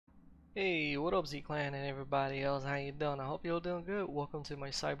Hey, what up Z-Clan and everybody else, how you doing? I hope you're doing good. Welcome to my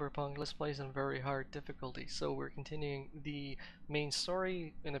Cyberpunk Let's Plays on very hard difficulty. So we're continuing the main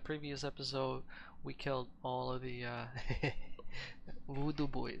story. In the previous episode, we killed all of the voodoo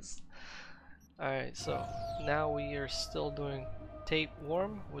boys. Alright, so now we are still doing tape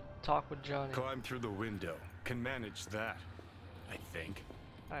warm with talk with Johnny. Climb through the window. Can manage that, I think.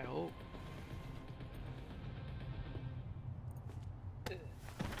 I hope.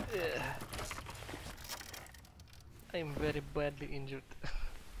 I'm very badly injured.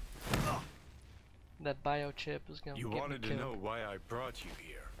 That biochip is gonna You get wanted me to killed. know why I brought you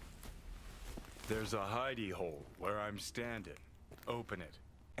here. There's a hidey hole where I'm standing. Open it.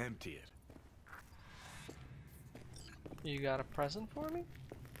 Empty it. You got a present for me?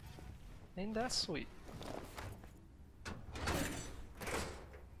 Ain't that sweet?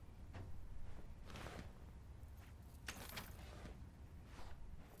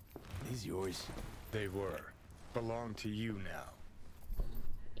 These yours? They were. Belong to you now.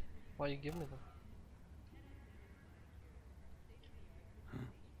 Why you give me them?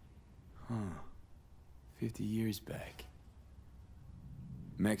 Huh. 50 years back.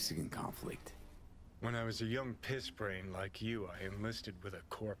 Mexican conflict. When I was a young piss brain like you, I enlisted with a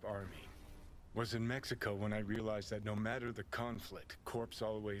Corp army. Was in Mexico when I realized that no matter the conflict, Corps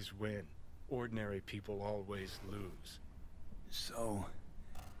always win. Ordinary people always lose. So,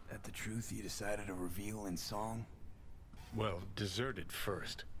 that the truth you decided to reveal in song? Well, deserted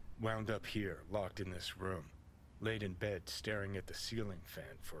first. Wound up here, locked in this room. Laid in bed, staring at the ceiling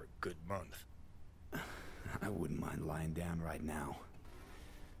fan for a good month. I wouldn't mind lying down right now.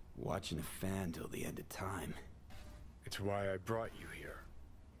 Watching a fan till the end of time. It's why I brought you here.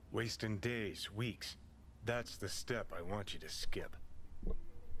 Wasting days, weeks. That's the step I want you to skip.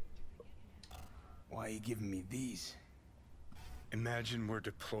 Why are you giving me these? Imagine we're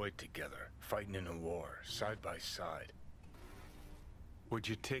deployed together, fighting in a war, side by side. Would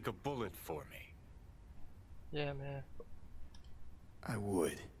you take a bullet for me? Yeah, man. I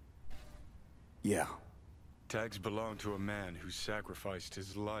would. Yeah. Tags belong to a man who sacrificed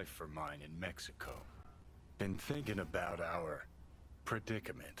his life for mine in Mexico. Been thinking about our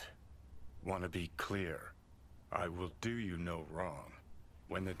predicament. Want to be clear. I will do you no wrong.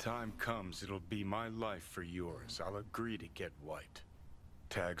 When the time comes, it'll be my life for yours. I'll agree to get wiped.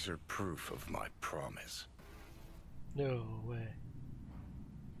 Tags are proof of my promise. No way.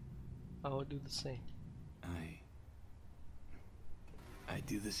 I would do the same. I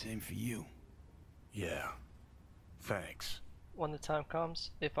do the same for you. Yeah. Thanks. When the time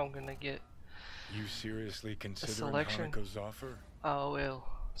comes, if I'm gonna get You seriously considering selection. Haneko's offer? I will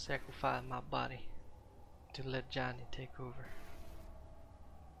sacrifice my body to let Johnny take over.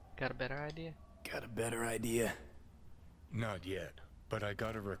 Got a better idea? Got a better idea? Not yet, but I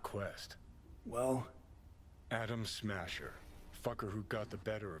got a request. Well, Adam Smasher. Fucker who got the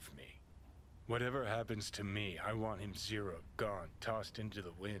better of me. Whatever happens to me, I want him zeroed, gone, tossed into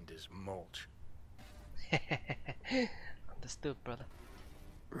the wind as mulch. Understood, brother.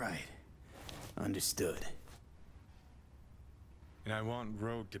 right. Understood. And I want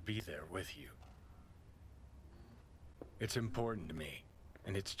Rogue to be there with you. It's important to me,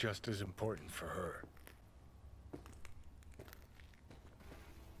 and it's just as important for her.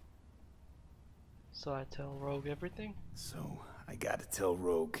 So I tell Rogue everything? So, I gotta tell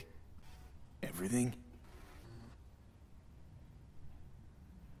Rogue everything?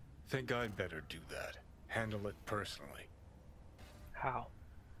 Think I'd better do that. Handle it personally. How?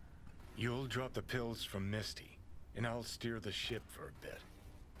 You'll drop the pills from Misty, and I'll steer the ship for a bit.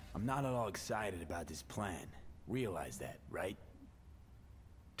 I'm not at all excited about this plan. Realize that, right?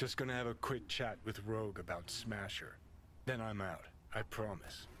 Just gonna have a quick chat with Rogue about Smasher. Then I'm out, I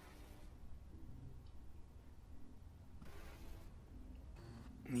promise.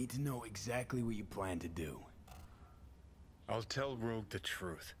 Need to know exactly what you plan to do. I'll tell Rogue the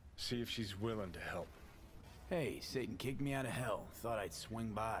truth. See if she's willing to help. Hey, Satan kicked me out of hell. Thought I'd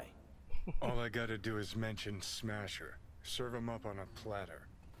swing by. All I gotta do is mention Smasher. Serve him up on a platter.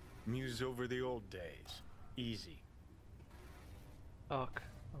 Muse over the old days. Easy. Ok,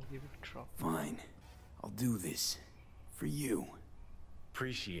 I'll give it a try. Fine. I'll do this. For you.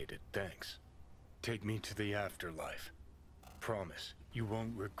 Appreciate it, thanks. Take me to the afterlife. Promise, you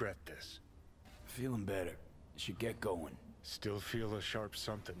won't regret this. Feeling better. Should get going. Still feel a sharp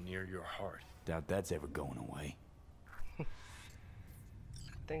something near your heart. Doubt that's ever going away.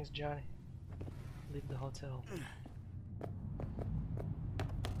 Thanks, Johnny. Leave the hotel.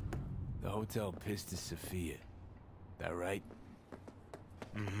 The Hotel Pistis Sophia. That right?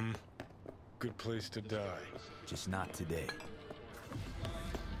 Mm-hmm. Good place to die. Just not today.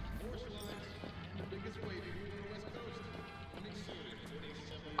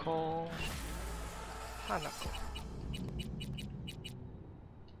 Hanako. Hanako.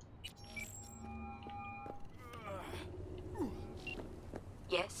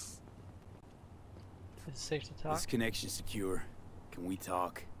 Yes? Is it safe to talk? This connection's secure. Can we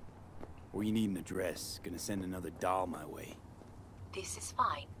talk? Or you need an address? Gonna send another doll my way. This is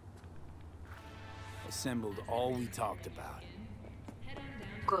fine. Assembled all we talked about.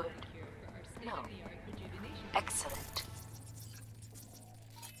 Good. No. Excellent.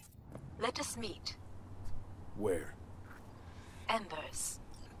 Let us meet. Where? Embers.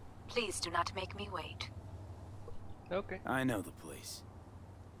 Please do not make me wait. Okay. I know the place.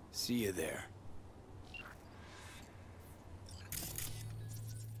 See you there.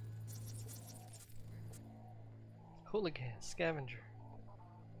 Hooligan, scavenger.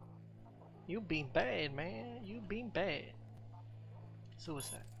 You been bad, man. You been bad.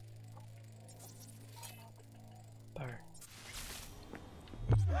 Suicide. Burn.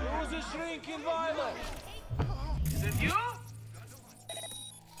 Who's a shrinking violet? Is it you?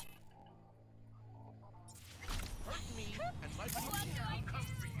 Hurt me and my people will come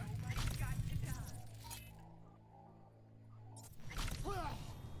for you.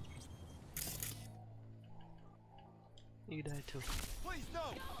 You die too. Please no.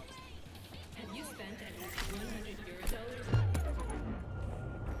 Have you spent at least 100 Eurodollars?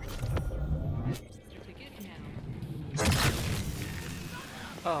 Certificate now.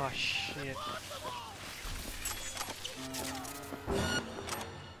 Oh shit.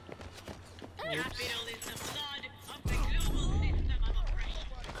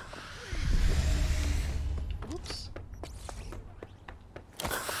 Oops. Oops.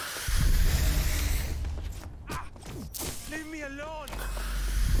 Leave me alone.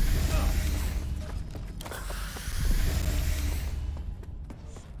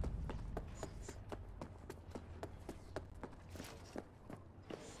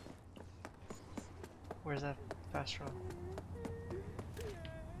 Where's that fast run?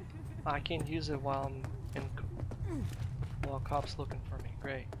 I can't use it while I'm in, while cops looking for me.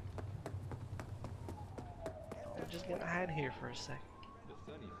 Great. I'm just gonna hide here for a sec.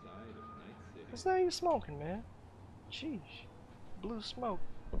 It's not even smoking, man. Sheesh. Blue smoke.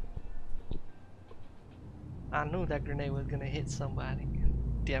 I knew that grenade was gonna hit somebody.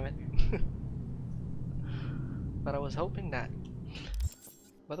 Damn it. But I was hoping not.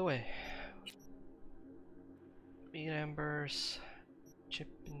 By the way, beat embers,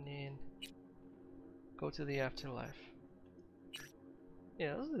 chipping in, go to the afterlife.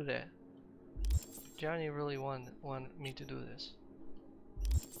 Yeah, let's do that. Johnny really wanted me to do this.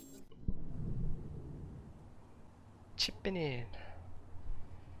 Chipping in.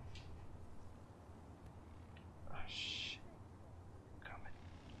 Oh shit. Coming.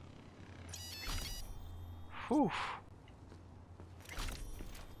 Whew.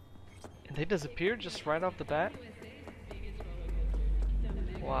 And they disappeared just right off the bat?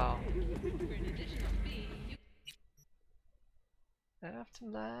 Wow.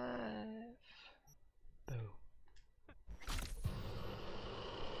 Afterlife. Boom.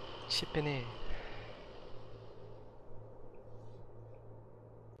 Chipping in.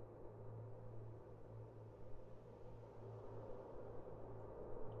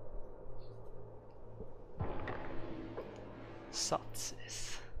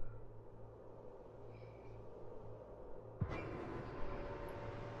 Satsis.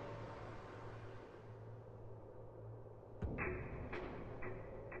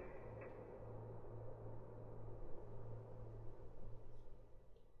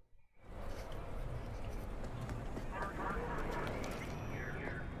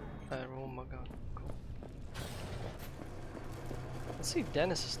 Oh my god, cool. Let's see if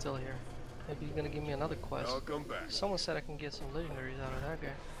Dennis is still here. Maybe he's gonna give me another quest. Welcome back. Someone said I can get some legendaries out of that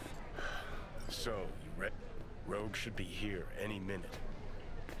guy. So, you ready? Rogue should be here any minute.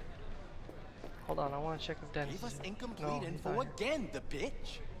 Hold on, I want to check if Dennis Gave is us here. incomplete No, he's info not here. again, the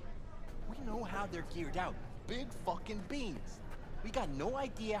bitch. We know how they're geared out. Big fucking beans. We got no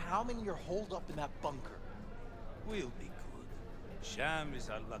idea how many are holed up in that bunker. We'll be good. Sham is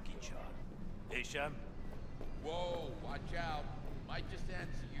our lucky charm. Hey, Sham? Whoa, watch out. Might just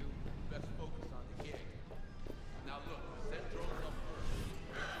answer you. Best focus on the gig. Now look, send drones up first.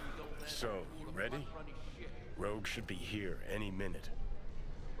 Make sure we don't land So, on a you pool of ready? front-running shit. Rogue should be here any minute.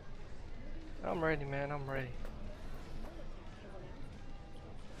 I'm ready, man. I'm ready.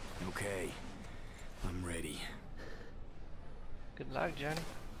 Okay. I'm ready. Good luck, Johnny.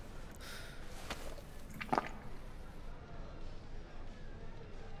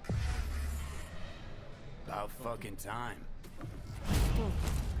 About fucking time.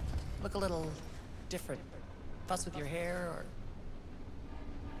 Look a little different. Fuss with your hair or...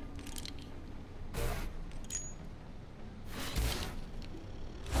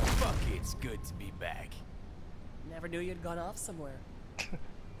 It's good to be back. Never knew you'd gone off somewhere.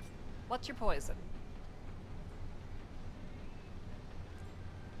 What's your poison?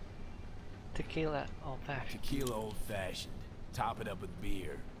 Tequila old-fashioned. Tequila old-fashioned. Top it up with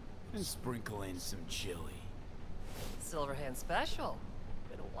beer. And sprinkle in some chili. Silverhand special.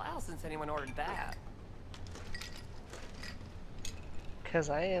 Been a while since anyone ordered that. Cause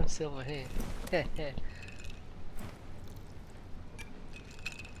I am Silverhand.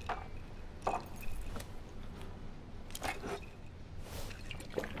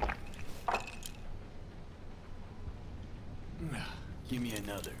 Give me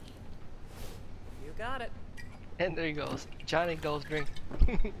another. You got it. And there he goes. Johnny goes drink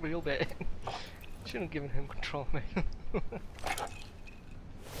real bad. Shouldn't have given him control, man.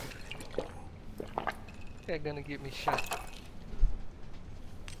 They're gonna get me shot.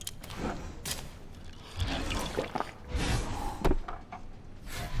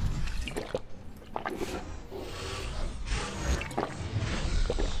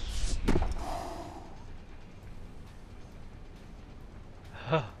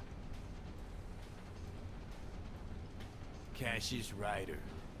 Cassius Ryder.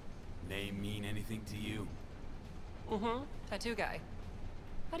 Name mean anything to you? Mm-hmm. Tattoo guy.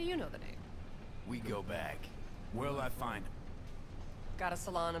 How do you know the name? We go back. Where'll I find him? Got a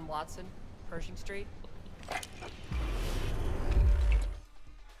salon in Watson, Pershing Street.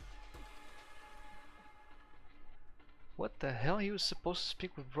 What the hell? He was supposed to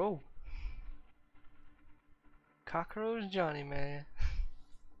speak with Roe. Cockroach Johnny, man.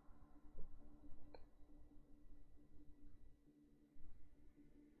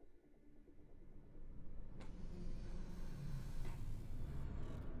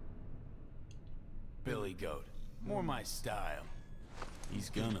 Billy Goat. More my style. He's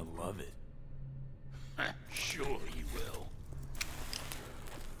gonna love it. Sure he will.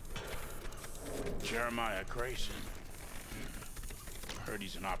 Jeremiah Grayson. Heard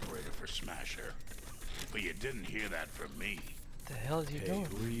he's an operator for Smasher. But you didn't hear that from me. The hell is he doing?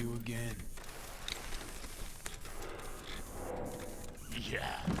 Who are you again?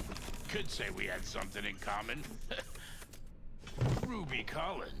 Yeah. Could say we had something in common. Ruby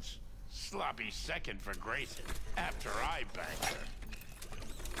Collins. Sloppy second for Grayson after I banged her.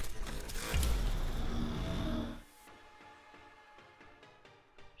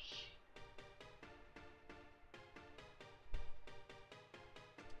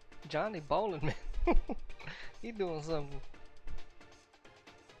 Johnny bowling, man. He doing something.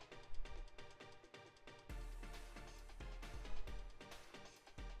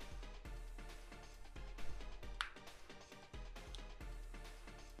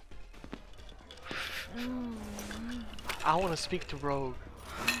 I want to speak to Rogue.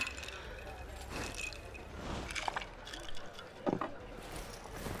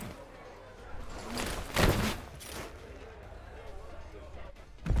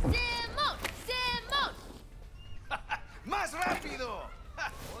 ¡Más rápido!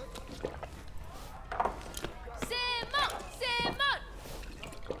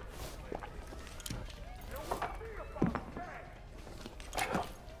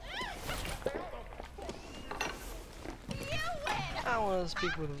 I want to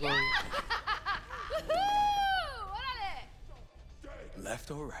speak with Rogue.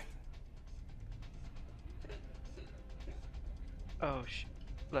 Left or right? Oh shit.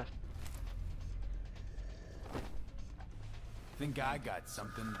 Left. Think I got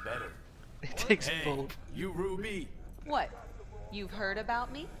something better. It takes Hey, both. you Ruby. What? You've heard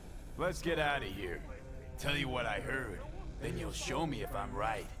about me? Let's get out of here. Tell you what I heard. Then you'll show me if I'm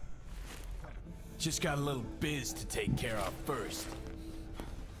right. Just got a little biz to take care of first.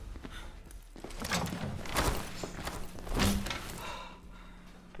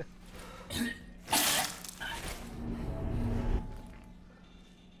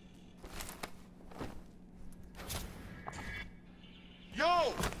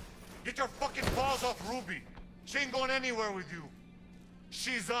 Yo! Get your fucking paws off Ruby. She ain't going anywhere with you.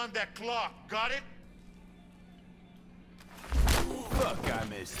 She's on that clock, got it? Fuck, I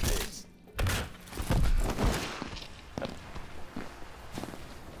missed this.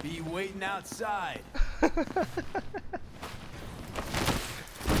 Be waiting outside.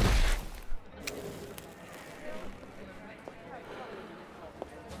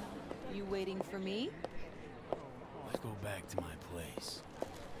 You waiting for me? Let's go back to my place.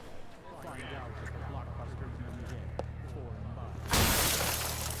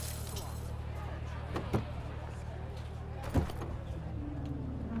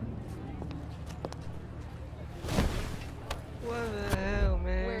 What the hell,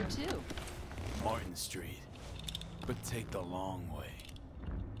 man? Where to? Martin Street. But take the long way.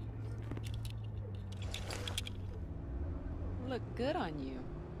 good on you.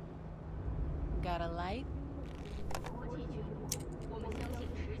 Got a light?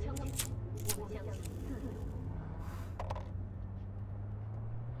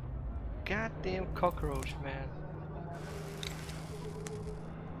 Goddamn cockroach, man.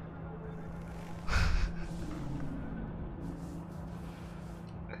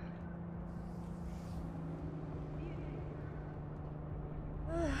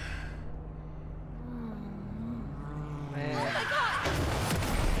 Man.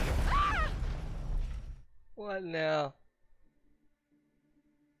 What now?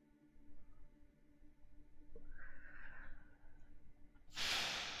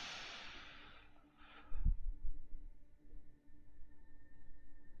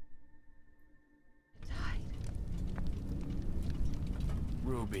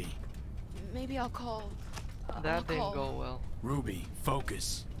 Ruby. Maybe I'll call. That didn't go well. Ruby,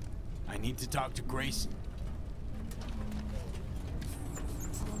 focus. I need to talk to Grayson.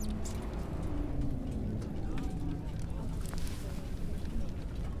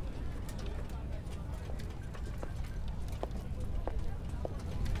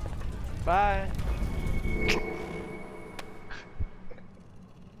 Bye.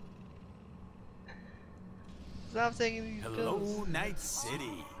 Stop taking these Hello, pills. Night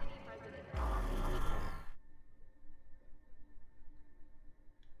City.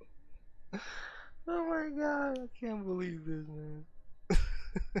 Oh my god, I can't believe this, man.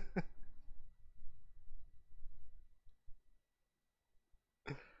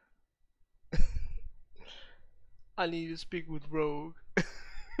 I need to speak with Rogue.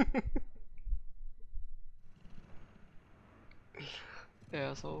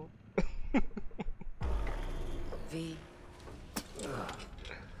 Asshole. V.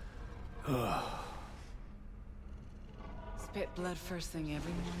 Spit blood first thing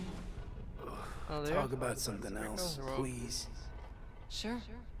every morning? Oh, there? Talk about something else, please. Sure.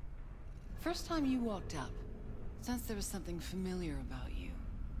 First time you walked up, sensed there was something familiar about you.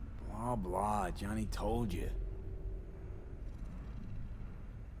 Blah, blah. Johnny told you.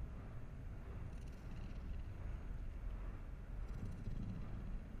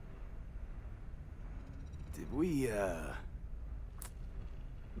 Did we,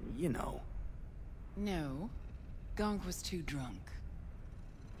 you know. No. Gonk was too drunk.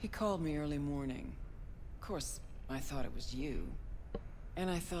 He called me early morning. Of course, I thought it was you. And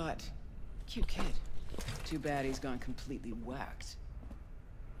I thought, cute kid. Too bad he's gone completely whacked.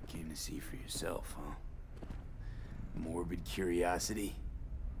 Came to see for yourself, huh? Morbid curiosity?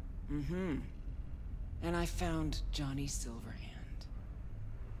 Mm-hmm. And I found Johnny Silverhand.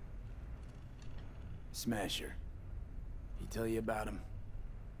 Smasher. He tell you about him?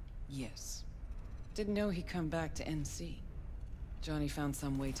 Yes. Didn't know he'd come back to NC. Johnny found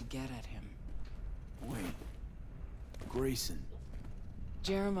some way to get at him. Wait. Grayson.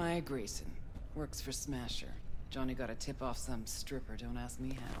 Jeremiah Grayson. Works for Smasher. Johnny got a tip off some stripper, don't ask me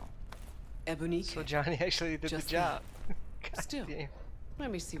how. Ebony. So Johnny actually did the job. Still, damn. let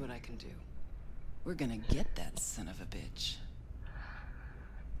me see what I can do. We're gonna get that son of a bitch.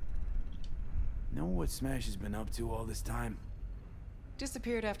 Know what Smash has been up to all this time?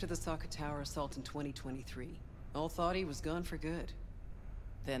 Disappeared after the Sokka Tower assault in 2023. All thought he was gone for good.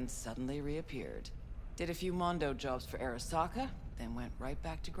 Then suddenly reappeared. Did a few Mondo jobs for Arasaka, then went right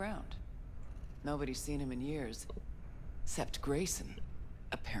back to ground. Nobody's seen him in years. Except Grayson,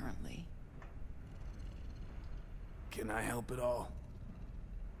 apparently. Can I help at all?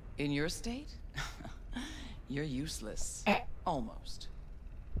 In your state? You're useless. Almost.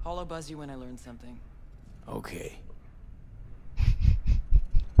 Hollow buzz you when I learn something. Okay.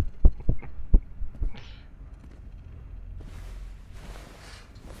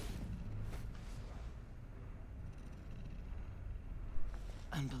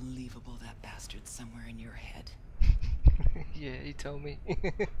 Unbelievable that bastard's somewhere in your head. Yeah, he told me.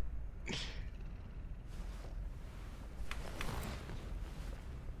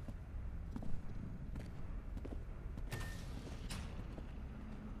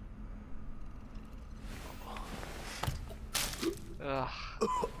 Ugh.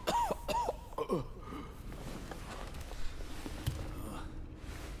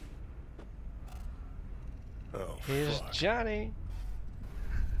 Oh, Here's fuck. Johnny.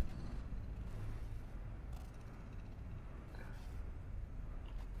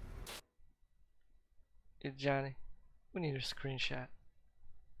 It's Johnny. We need a screenshot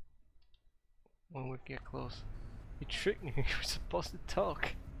when we get close. You tricked me. You were supposed to talk.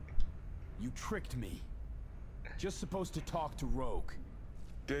 You tricked me. Just supposed to talk to Rogue.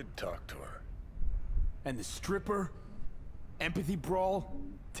 Did talk to her. And the stripper? Empathy brawl?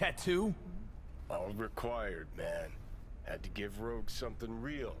 Tattoo? All required, man. Had to give Rogue something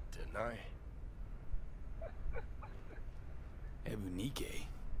real, didn't I? Ebunike?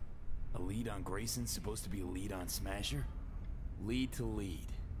 A lead on Grayson's supposed to be a lead on Smasher? Lead to lead.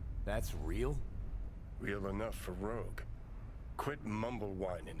 That's real? Real enough for Rogue. Quit mumble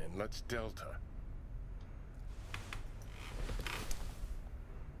whining and let's Delta.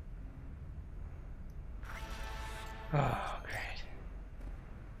 Oh, great.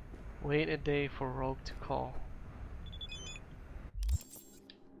 Wait a day for Rogue to call.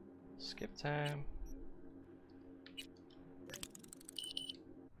 Skip time.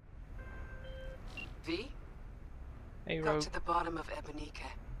 V? Hey, Got Rogue. to the bottom of Ebunike.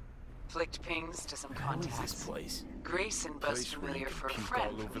 Flicked pings to some How is contacts. this place? Grayson buzzed familiar for a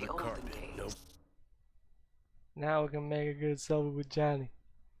friend from the olden days. Nope. Now we can make a good selfie with Johnny.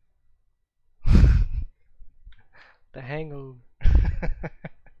 The Hangover.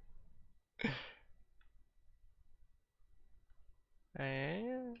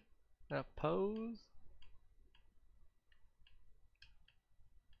 And a pose.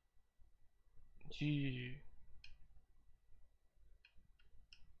 Gee.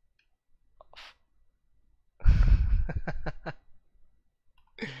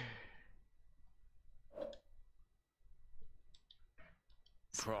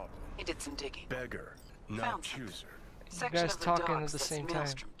 Problem. He did some digging. Beggar, not Found something. chooser. You Section guys of the talking at docks the that's same time.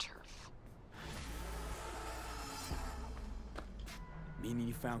 Maelstrom turf. Meaning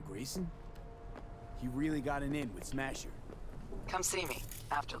you found Grayson? He really got an in with Smasher. Come see me.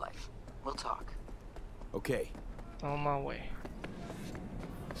 Afterlife. We'll talk. Okay. On my way.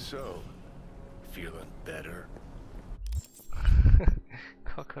 So, feeling better?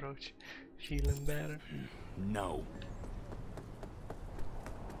 Cockroach. Feeling better. No.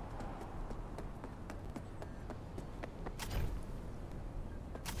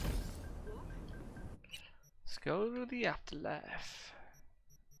 Let's go to the afterlife.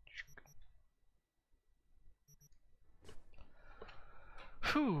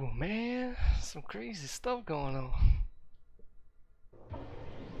 Whew, man. Some crazy stuff going on.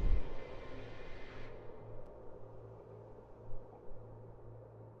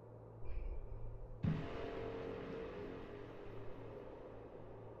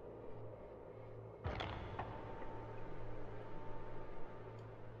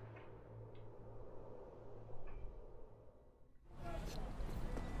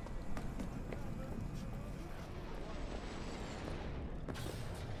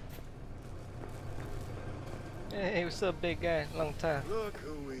 Hey, what's up, big guy? Long time. Look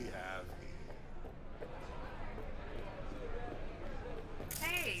who we have here.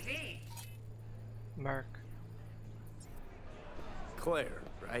 Hey, V. Mark. Claire,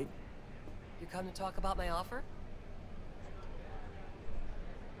 right? You come to talk about my offer?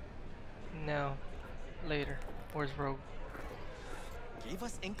 No. Later. Where's Rogue? Gave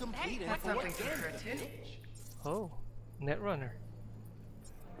us incomplete Hey, info that's something again, for her, too. bitch. Oh, Netrunner.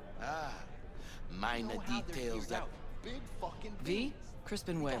 Ah, minor details that big fucking V? beans.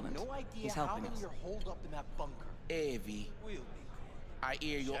 Crispin We got Wayland. no idea He's how helping many us. are holed up in that bunker. Hey, V. I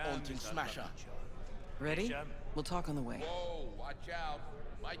hear you're hunting Smasher. Ready? We'll talk on the way. Whoa, watch out.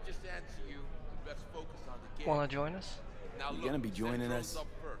 Might just answer you. You best focus on the game. Wanna join us? Now You look, gonna be joining Central's us? up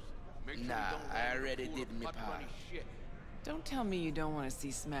first. Make sure Nah, we don't I land already full did of me hot part. money shit. Don't tell me you don't want to see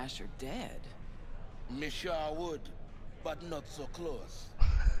Smasher dead. Me sure would, but not so close.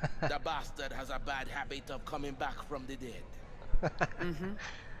 The bastard has a bad habit of coming back from the dead. Mm-hmm.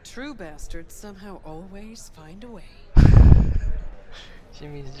 True bastards somehow always find a way. She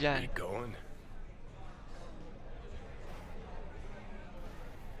means Johnny. You going?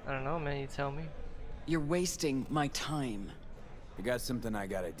 I don't know, man. You tell me. You're wasting my time. I got something I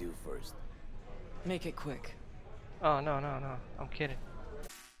gotta do first. Make it quick. Oh, no. I'm kidding.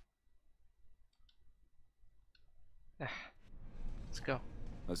 Ah, let's go.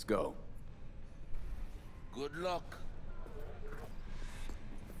 Let's go. Good luck.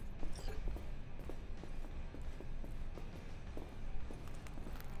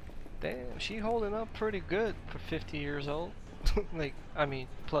 Damn, she holding up pretty good for 50 years old. Like, I mean,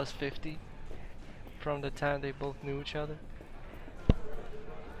 plus 50 from the time they both knew each other.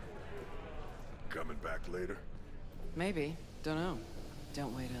 Coming back later? Maybe. Don't know.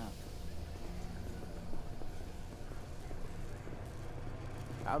 Don't wait up.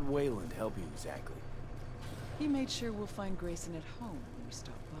 How'd Wayland help you exactly? He made sure we'll find Grayson at home when we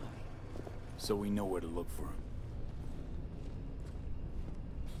stop by. So we know where to look for him.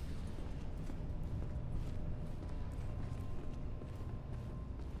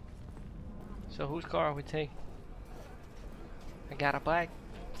 So whose car are we taking? I got a bike.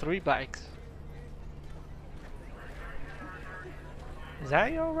 3 bikes. Is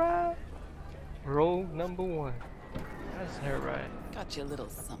that your ride? Rogue number 1. That's her ride. Got you a little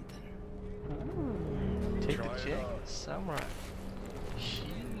something. Ooh, take the jacket, samurai. Shit.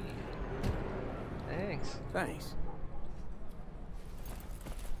 Thanks. Thanks.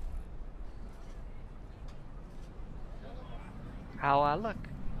 How I look?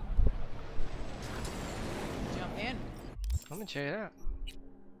 Jump in. I'm gonna check it out.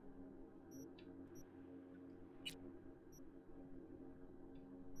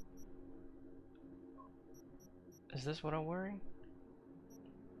 Is this what I'm wearing?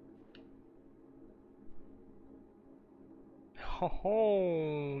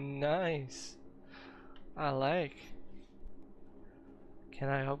 Oh, nice. I like. Can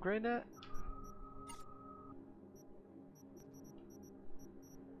I upgrade that?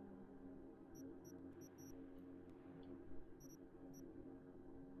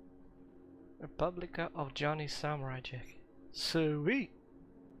 Republica of Johnny Samurai Jacket. Sweet.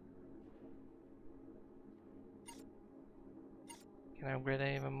 Can I upgrade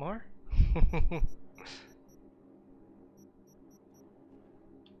that even more?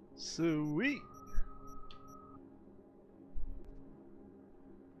 Sweet.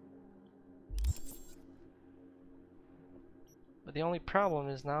 But the only problem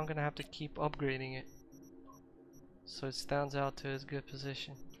is now I'm gonna have to keep upgrading it so it stands out to its good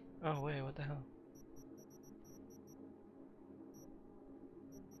position. Oh wait, what the hell?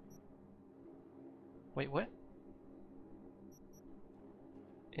 Wait, what?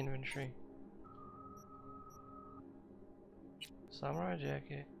 Inventory. Samurai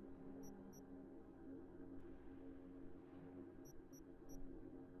jacket.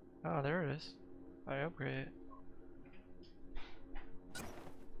 Oh, there it is. I upgrade it.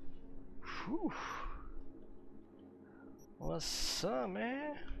 Whew. What's up,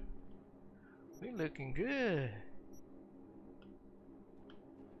 man? We looking good.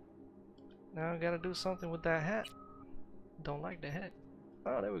 Now I gotta do something with that hat. Don't like the hat.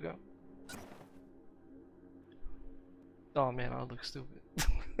 Oh, there we go. Oh man, I look stupid.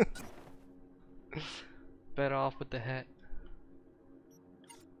 Better off with the hat.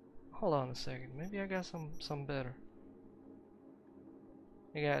 Hold on a second. Maybe I got some better.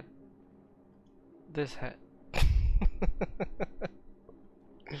 I got this hat.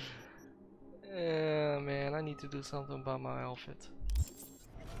 Yeah, man, I need to do something about my outfit.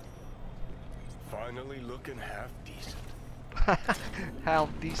 Finally looking half decent. Half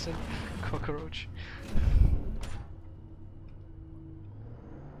decent cockroach.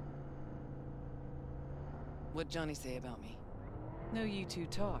 What'd Johnny say about me? No, you two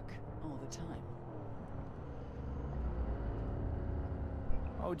talk all the time.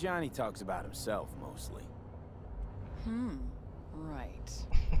 Oh, Johnny talks about himself mostly. Right.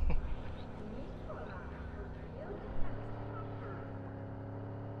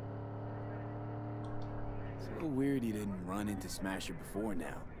 It's a little weird he didn't run into Smasher before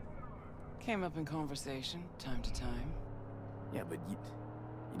now. Came up in conversation, time to time. Yeah, but you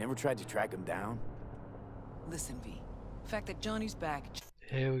never tried to track him down? Listen, V. The fact that Johnny's back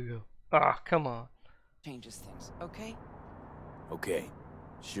Here we go. Ah, come on. changes things, okay? Okay,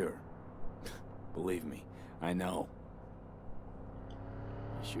 sure. Believe me, I know.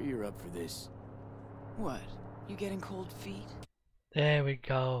 You sure you're up for this? What? You getting cold feet? There we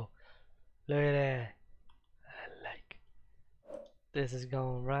go. Look at that. I like. This is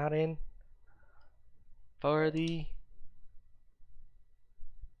going right in for the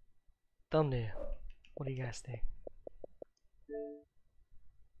thumbnail. What do you guys think?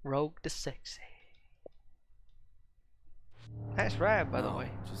 Rogue the Sexy. That's right, by the way.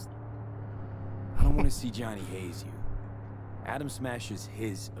 I don't want to see Johnny haze you. Adam Smasher's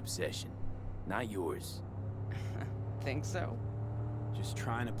his obsession, not yours. Think so? Just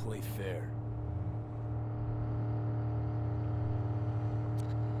trying to play fair.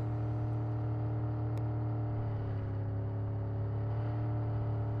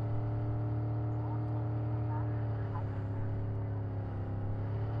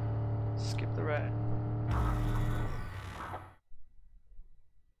 Skip the ride.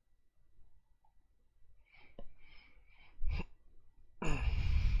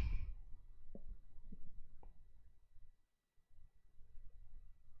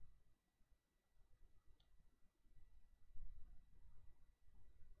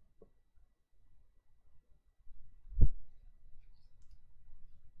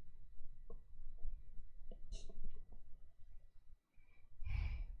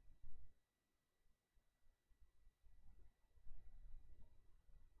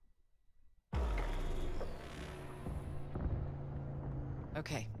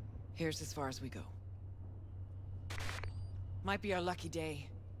 Okay, here's as far as we go. Might be our lucky day.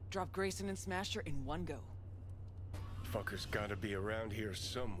 Drop Grayson and Smasher in one go. Fucker's gotta be around here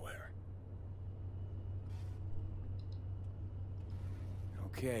somewhere.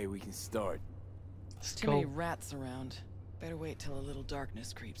 Okay, we can start. There's too many rats around. Better wait till a little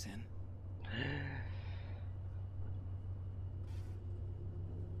darkness creeps in.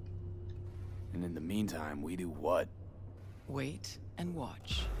 And in the meantime, we do what? Wait and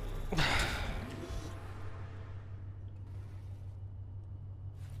watch.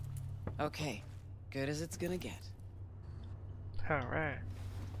 Okay, good as it's gonna get. Alright.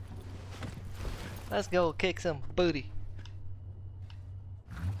 Let's go kick some booty.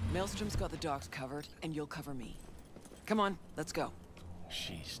 Maelstrom's got the docks covered, and you'll cover me. Come on, let's go.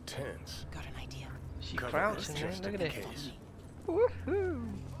 She's tense. Got an idea. She Cover crouching, us man. just Look at in that. case. Woohoo!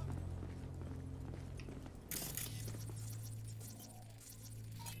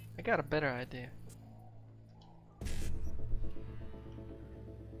 I got a better idea.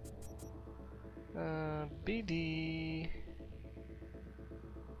 BD.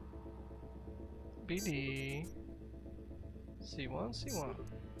 BD. C1, C1.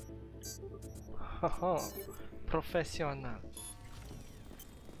 Haha. Professional.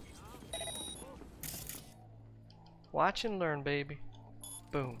 Watch and learn, baby.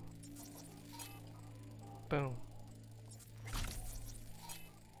 Boom. Boom.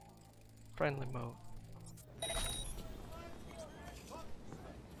 Friendly mode.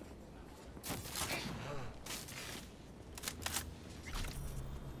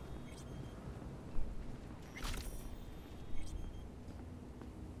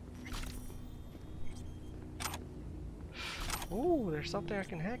 Ooh, there's something I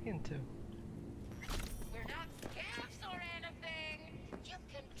can hack into. We're not scabs or anything. You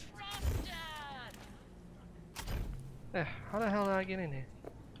can trust us. How the hell did I get in here?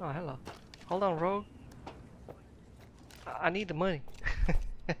 Oh, hello. Hold on, Rogue. I need the money.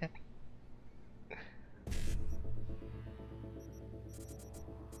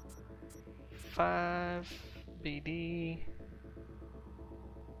 5 BD.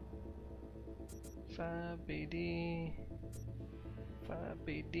 5 BD. 5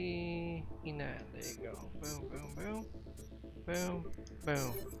 BD. E9. There you go. Boom, boom, boom. Boom,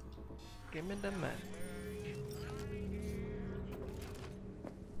 boom. Give me the money.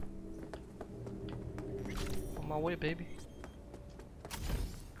 On my way, baby.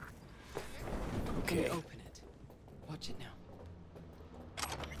 Okay. Open it. Watch it now.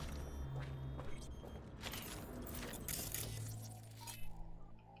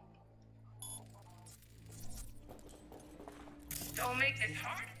 Don't make this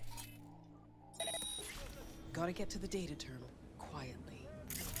hard. Gotta get to the data term quietly.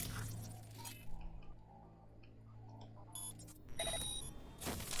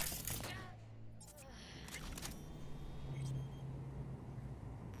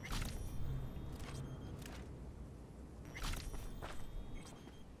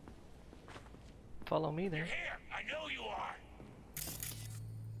 Follow me there. You're here. I know you are.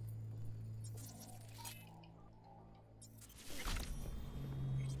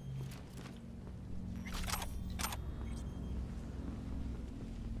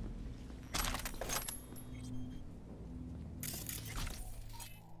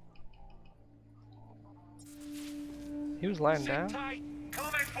 He was lying down. Tight.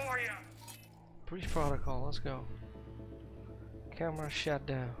 Coming for you. Breach protocol. Let's go. Camera shut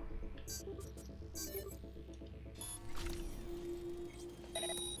down.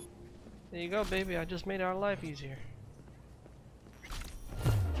 There you go, baby. I just made our life easier.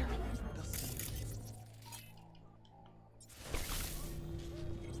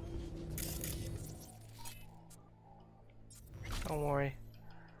 Don't worry.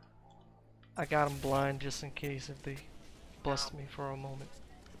 I got them blind just in case if they bust me for a moment.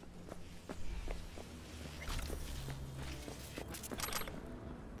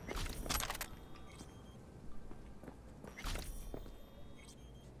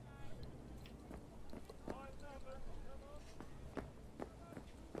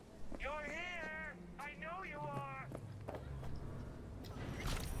 You're here. I know you are.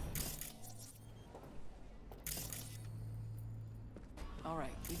 All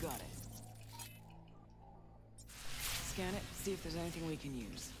right, we got it. Scan it, see if there's anything we can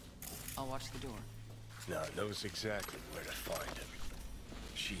use. I'll watch the door. Now knows exactly where to find him.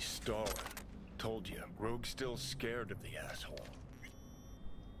 She's stalling. Told you, Rogue's still scared of the asshole.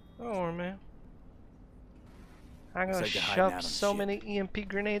 Don't worry, man. I'm gonna Looks like they're hiding shove out on so ship. many EMP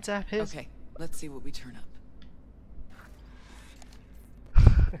grenades at his. Okay, let's see what we turn up.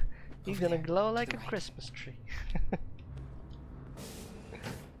 He's Over gonna there, glow to like the a right. Christmas tree.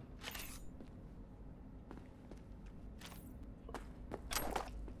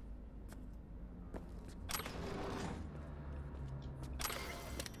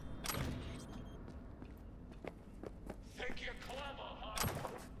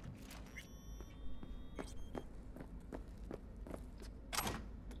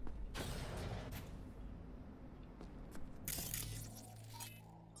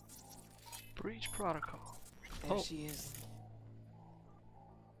 Breach protocol. There she is.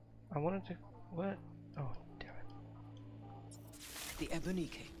 I wanted to... What? Oh, damn it. The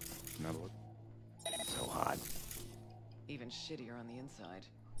Ebonique. Another one. So hot. Even shittier on the inside.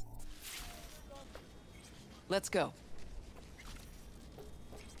 Let's go.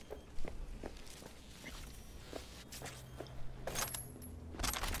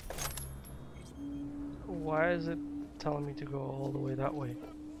 Why is it telling me to go all the way that way?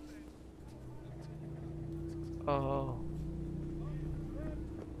 Oh.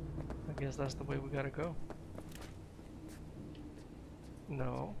 I guess that's the way we gotta go.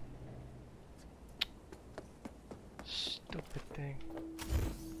 No. Stupid thing.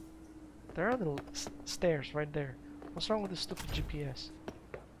 There are the stairs right there. What's wrong with this stupid GPS?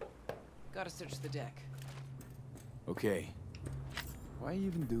 Gotta search the deck. Okay. Why are you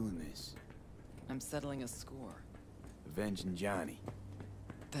even doing this? I'm settling a score. Avenging Johnny.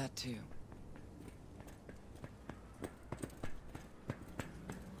 That too.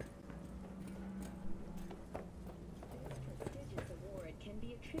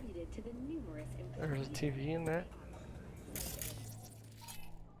 There's a TV in that.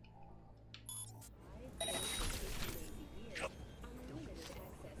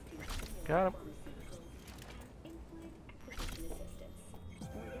 Got him.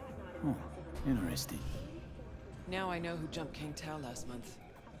 Huh. Interesting. Now I know who jumped King Tao last month.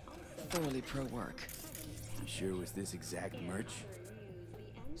 Thoroughly pro work. You sure it was this exact merch?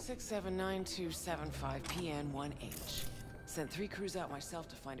 679275PN1H. Sent 3 crews out myself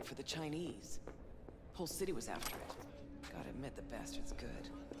to find it for the Chinese. Whole city was after it. Gotta admit the bastard's good.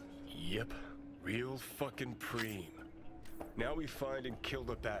 Yep. Real fucking preem. Now we find and kill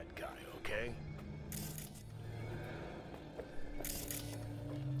the bad guy, okay?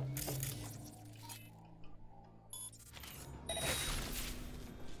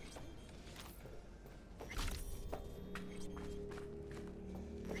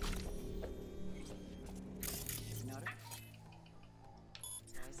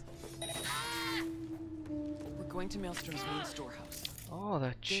 To Maelstrom's main storehouse. Oh,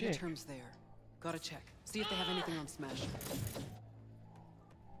 that chick. Data terms there. Gotta check. See if they have anything on Smash.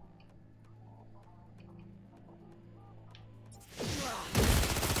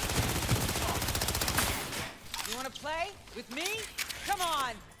 You wanna play with me? Come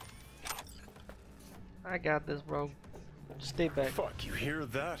on! I got this, bro. Stay back. Fuck, you hear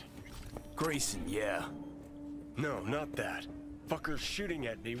that? Grayson, yeah. No, not that. Fucker's shooting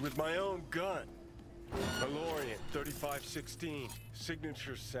at me with my own gun. DeLorean, 3516.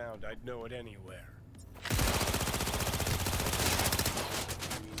 Signature sound, I'd know it anywhere.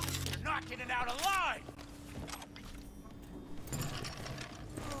 You're not getting out alive!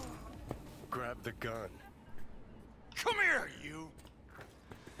 Grab the gun. Come here, you!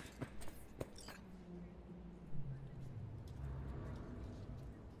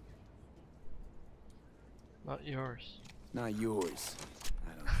 Not yours. Not yours.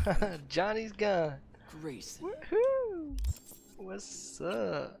 I don't Johnny's gun. Grayson. Woohoo! What's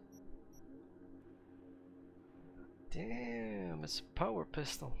up? Damn, it's a power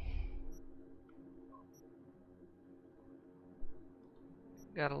pistol.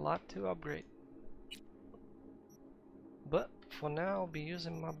 Got a lot to upgrade. But for now, I'll be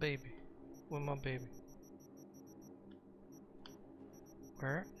using my baby. With my baby.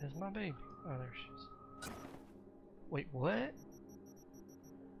 Where is my baby? Oh, there she is. Wait, what?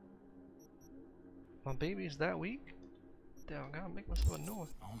 My baby's that weak? Damn, I gotta make myself a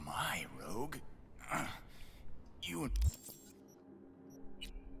noise. Oh my, Rogue. You...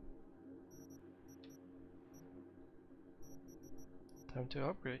 Time to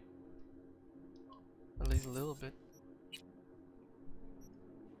upgrade. At least a little bit.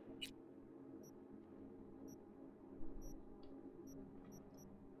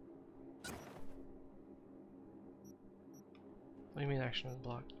 What do you mean action is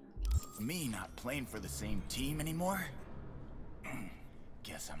blocked? Me not playing for the same team anymore?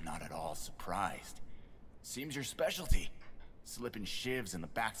 Guess I'm not at all surprised. Seems your specialty. Slipping shivs in the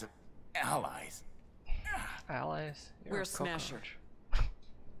backs of allies. Allies? We're a Smasher.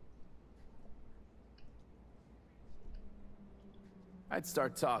 I'd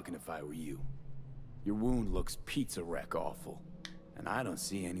start talking if I were you. Your wound looks pizza wreck awful, and I don't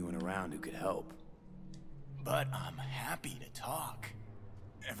see anyone around who could help. But I'm happy to talk.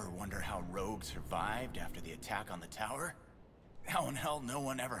 Ever wonder how Rogue survived after the attack on the tower? How in hell no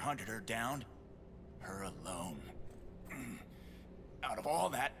one ever hunted her down? Her alone. Out of all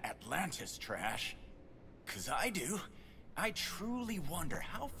that Atlantis trash. 'Cause I do. I truly wonder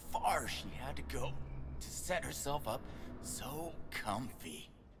how far she had to go to set herself up so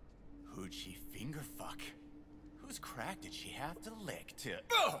comfy. Who'd she finger fuck? Whose crack did she have to lick to...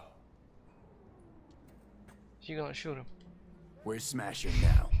 She gonna shoot him. Where's Smasher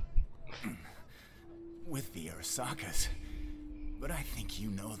now? With the Arasakas. But I think you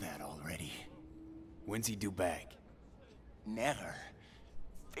know that already. When's he due back? Never.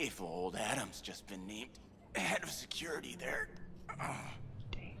 Faithful old Adam's just been named head of security there.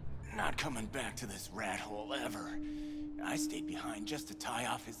 Not coming back to this rat hole ever. I stayed behind just to tie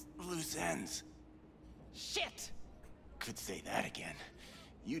off his loose ends. Shit! Could say that again.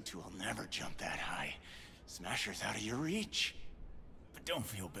 You two will never jump that high. Smasher's out of your reach. But don't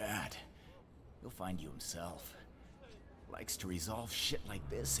feel bad. He'll find you himself. Likes to resolve shit like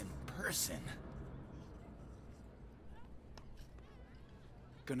this in person.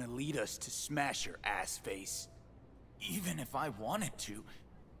 Gonna lead us to Smasher, assface. Even if I wanted to,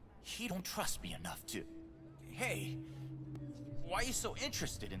 he don't trust me enough to... Hey, why are you so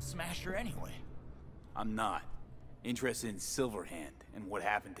interested in Smasher anyway? I'm not. Interested in Silverhand and what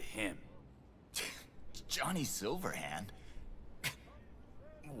happened to him. Johnny Silverhand?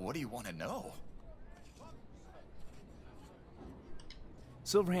 What do you want to know?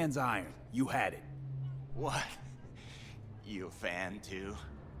 Silverhand's iron. You had it. What? You a fan too?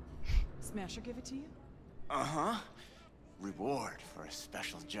 Smasher give it to you? Uh-huh. Reward for a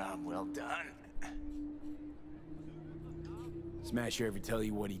special job well done. Smasher ever tell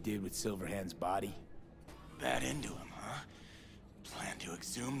you what he did with Silverhand's body? That into him, huh? Plan to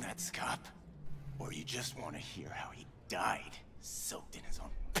exhume that scop? Or you just want to hear how he died, soaked in his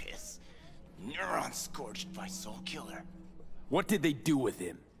own piss? Neurons scorched by Soul Killer. What did they do with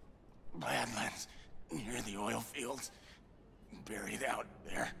him? Badlands, near the oil fields. Buried out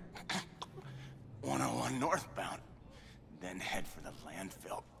there. 101 northbound. Then head for the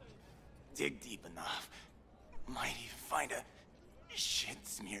landfill. Dig deep enough. Might even find a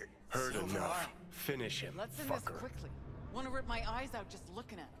shit-smeared Heard silver enough. arm. Finish him, Let's end this fucker. quickly. Want to rip my eyes out just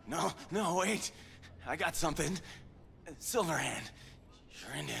looking at it. No, wait. I got something. Silverhand.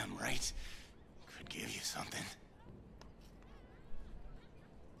 You're into him, right? Could give you something.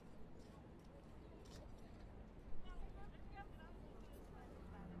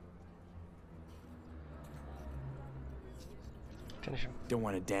 Finish him. Don't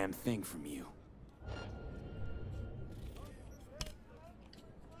want a damn thing from you.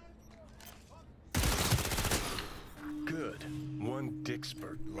 Good. One dick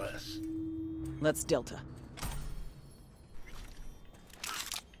spurt less. Let's Delta.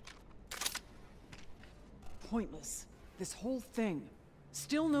 Pointless. This whole thing.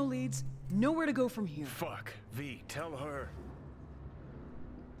 Still no leads, nowhere to go from here. Fuck. V, tell her.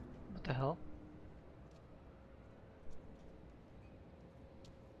 What the hell?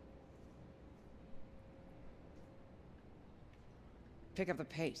 Pick up the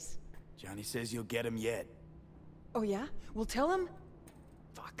pace. Johnny says you'll get him yet. Oh yeah? We'll tell him?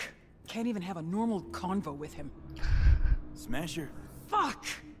 Fuck. Can't even have a normal convo with him. Smasher? Fuck!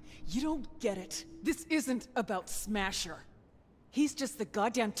 You don't get it. This isn't about Smasher. He's just the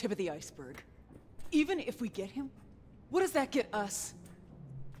goddamn tip of the iceberg. Even if we get him, what does that get us?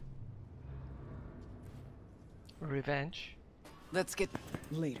 Revenge. Let's get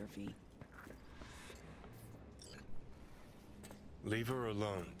later, V. Leave her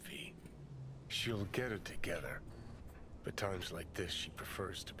alone, V. She'll get it together. But times like this, she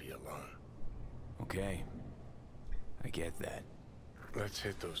prefers to be alone. Okay. I get that. Let's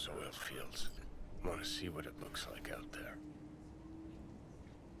hit those oil fields. Want to see what it looks like out there.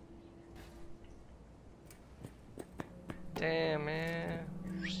 Damn, man.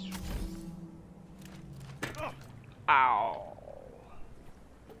 Ow.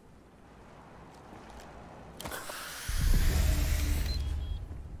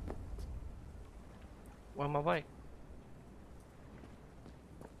 Where my bike?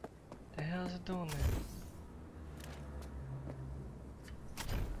 The hell is it doing there?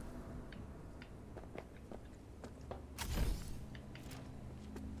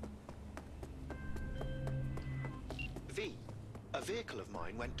 V, a vehicle of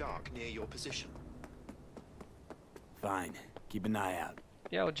mine went dark near your position. Fine. Keep an eye out.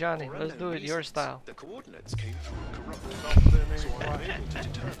 Yo, Johnny, For let's do unknown it your reasons, style. The coordinates came through corrupt, so I'm able to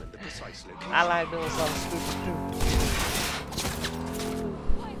determine the precise location. I like doing something stupid too.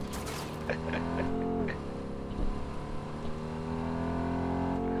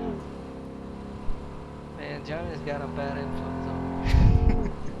 Man, Johnny's got a bad influence on me.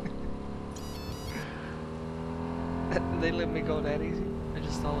 They let me go that easy. I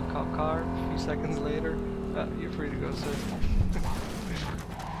just stole a cop car. A few seconds later, you're free to go, sir.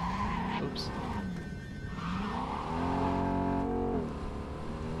 Oops.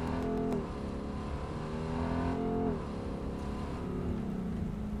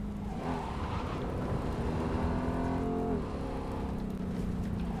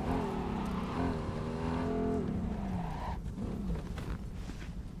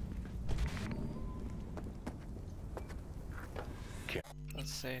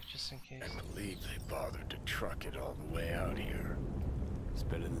 Let's save just in case. I believe they bothered to truck it all the way out here. It's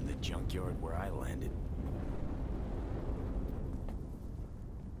better than the junkyard where I landed.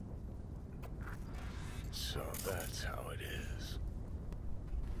 So that's how it is.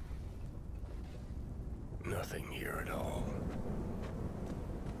 Nothing here at all.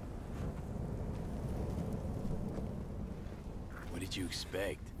 What did you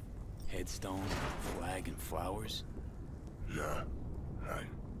expect? Headstone, flag, and flowers? No.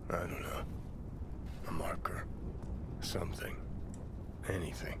 I don't know. A marker. Something.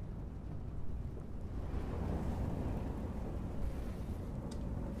 Anything.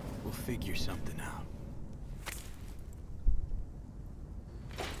 We'll figure something out.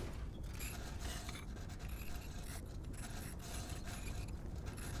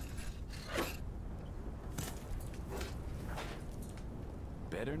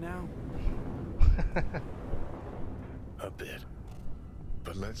 Better now? A bit.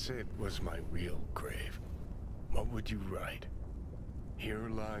 But let's say it was my real grave. What would you write? Here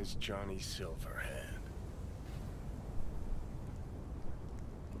lies Johnny Silverhand.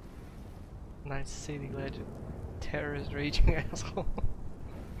 Nice city legend. Terrorist raging asshole.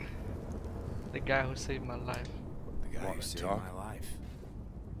 The guy who saved my life. The guy who saved my life.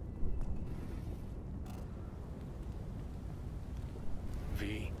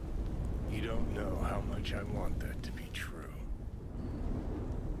 V, you don't know how much I want that to be true.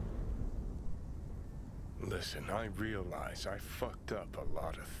 Listen, I realize I fucked up a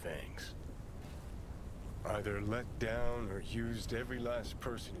lot of things. Either let down or used every last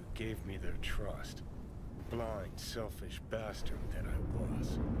person who gave me their trust. Blind, selfish bastard that I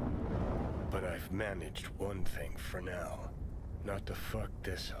was. But I've managed one thing for now. Not to fuck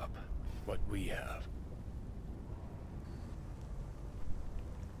this up. What we have.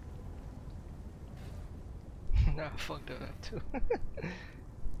 Nah, I fucked it up too.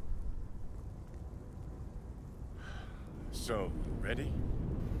 So, ready?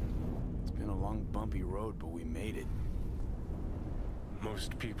 It's been a long, bumpy road, but we made it.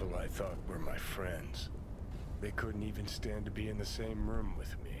 Most people I thought were my friends. They couldn't even stand to be in the same room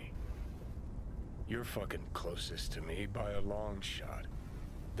with me. You're fucking closest to me by a long shot.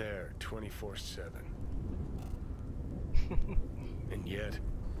 There, 24/7. And yet,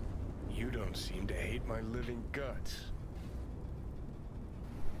 you don't seem to hate my living guts.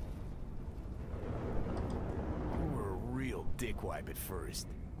 You were a real dickwipe at first.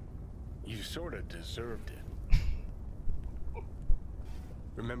 You sorta deserved it.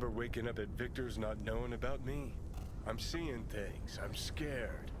 Remember waking up at Victor's not knowing about me? I'm seeing things, I'm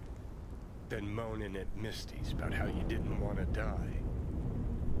scared. Then moaning at Misty's about how you didn't want to die.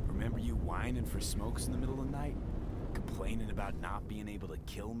 Remember you whining for smokes in the middle of the night? Complaining about not being able to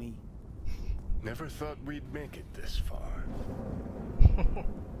kill me? Never thought we'd make it this far.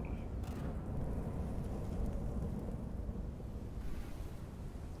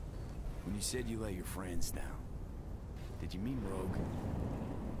 When you said you let your friends down, did you mean Rogue?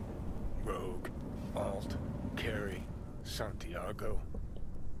 Rogue, Alt, Carrie, Santiago.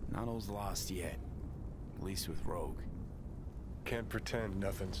 Not all's lost yet. At least with Rogue. Can't pretend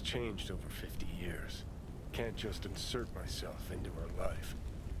nothing's changed over 50 years. Can't just insert myself into her life.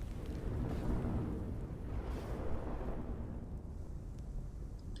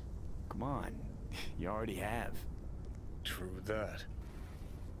 Come on, you already have. True that.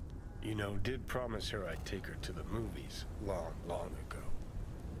 You know, did promise her I'd take her to the movies long, long ago.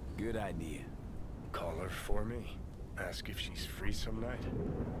 Good idea. Call her for me. Ask if she's free some night.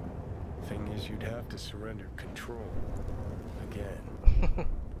 Thing is, you'd have to surrender control. Again.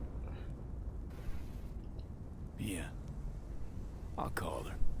 Yeah. I'll call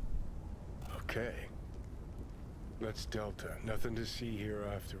her. Okay. Let's Delta. Nothing to see here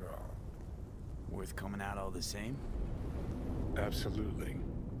after all. Worth coming out all the same? Absolutely.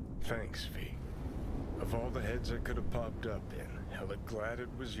 Thanks, V. Of all the heads I could have popped up in, hella glad it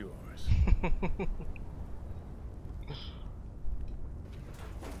was yours.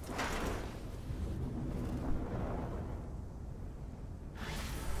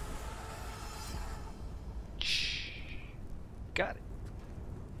 Got it.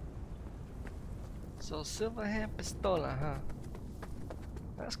 So Silverhand pistola, huh?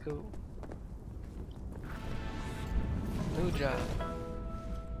 That's cool. New job.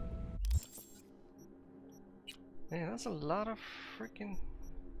 Man, that's a lot of freaking.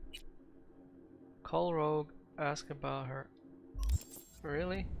 Call Rogue, ask about her.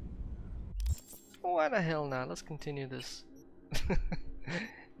 Really? Oh, why the hell not? Let's continue this.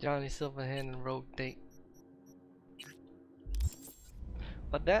 Johnny Silverhand and Rogue date.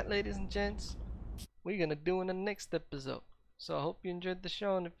 But that, ladies and gents, we're gonna do in the next episode. So I hope you enjoyed the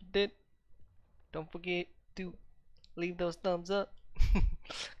show, and if you did, don't forget to leave those thumbs up,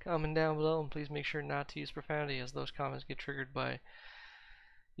 comment down below, and please make sure not to use profanity, as those comments get triggered by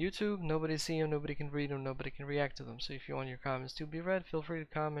YouTube. Nobody see them, nobody can read them, nobody can react to them. So if you want your comments to be read, feel free to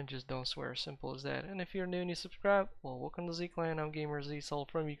comment, just don't swear. Simple as that. And if you're new and you subscribe, well, welcome to Z Clan. I'm Gamer Z,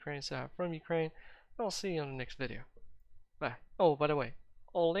 sold from Ukraine, so I'm from Ukraine. And I'll see you on the next video. Bye. Oh, by the way,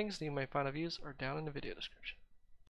 all links that you might find of views are down in the video description.